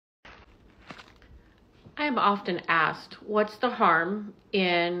I am often asked, what's the harm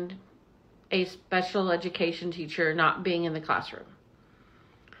in a special education teacher not being in the classroom?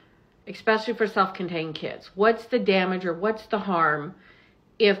 Especially for self-contained kids. What's the damage or what's the harm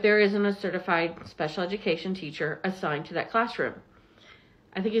if there isn't a certified special education teacher assigned to that classroom?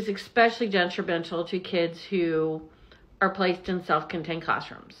 I think it's especially detrimental to kids who are placed in self-contained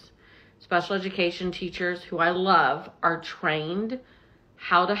classrooms. Special education teachers, who I love, are trained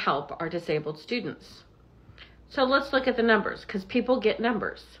how to help our disabled students. So let's look at the numbers, because people get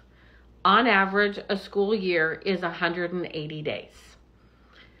numbers. On average, a school year is 180 days.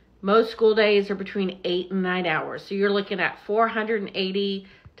 Most school days are between 8 and 9 hours. So you're looking at 480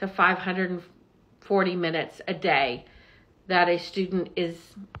 to 540 minutes a day that a student is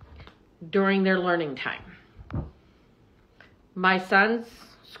during their learning time. My son's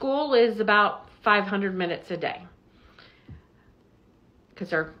school is about 500 minutes a day, because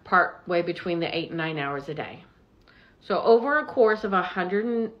they're part way between the 8 and 9 hours a day. So over a course of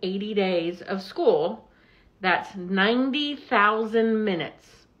 180 days of school, that's 90,000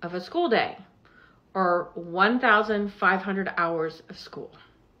 minutes of a school day, or 1,500 hours of school.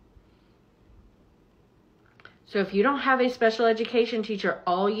 So if you don't have a special education teacher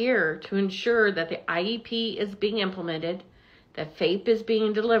all year to ensure that the IEP is being implemented, that FAPE is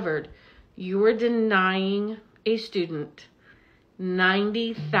being delivered, you are denying a student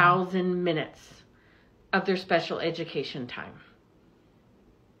 90,000 minutes of their special education time.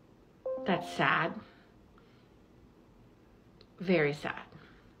 That's sad. Very sad.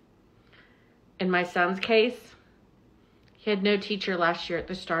 In my son's case, he had no teacher last year at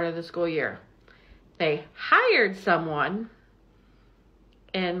the start of the school year. They hired someone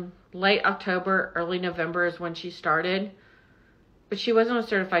in late October, early November is when she started, but she wasn't a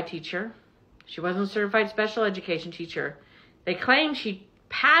certified teacher. She wasn't a certified special education teacher. They claimed she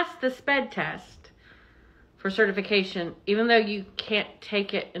passed the SPED test for certification, even though you can't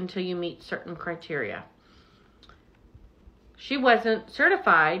take it until you meet certain criteria. She wasn't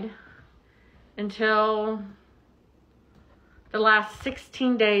certified until the last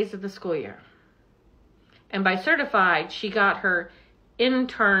 16 days of the school year. And by certified, she got her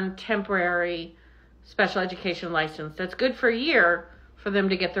intern temporary special education license. That's good for a year for them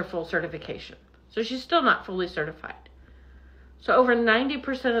to get their full certification. So she's still not fully certified. So over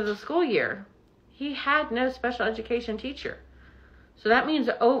 90% of the school year, he had no special education teacher. So that means,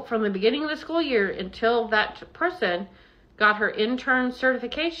 from the beginning of the school year until that person got her intern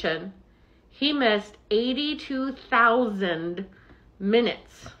certification, he missed 82,000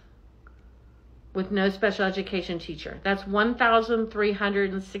 minutes with no special education teacher. That's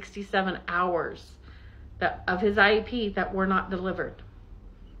 1,367 hours of his IEP that were not delivered.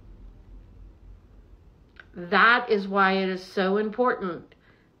 That is why it is so important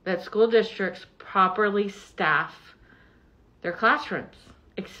that school districts properly staff their classrooms,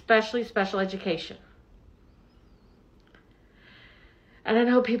 especially special education. And I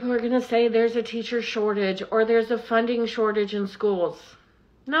know people are going to say there's a teacher shortage or there's a funding shortage in schools.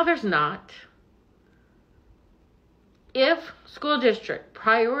 No, there's not. If school district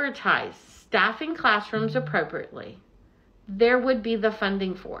prioritized staffing classrooms appropriately, there would be the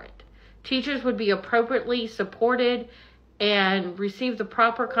funding for it. Teachers would be appropriately supported and receive the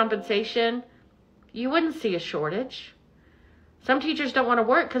proper compensation. You wouldn't see a shortage. Some teachers don't want to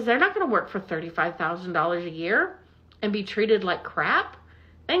work because they're not going to work for $35,000 a year and be treated like crap.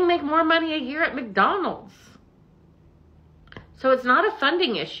 They can make more money a year at McDonald's. So it's not a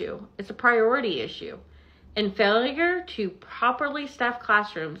funding issue. It's a priority issue. And failure to properly staff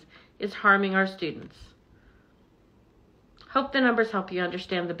classrooms is harming our students. Hope the numbers help you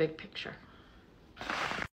understand the big picture.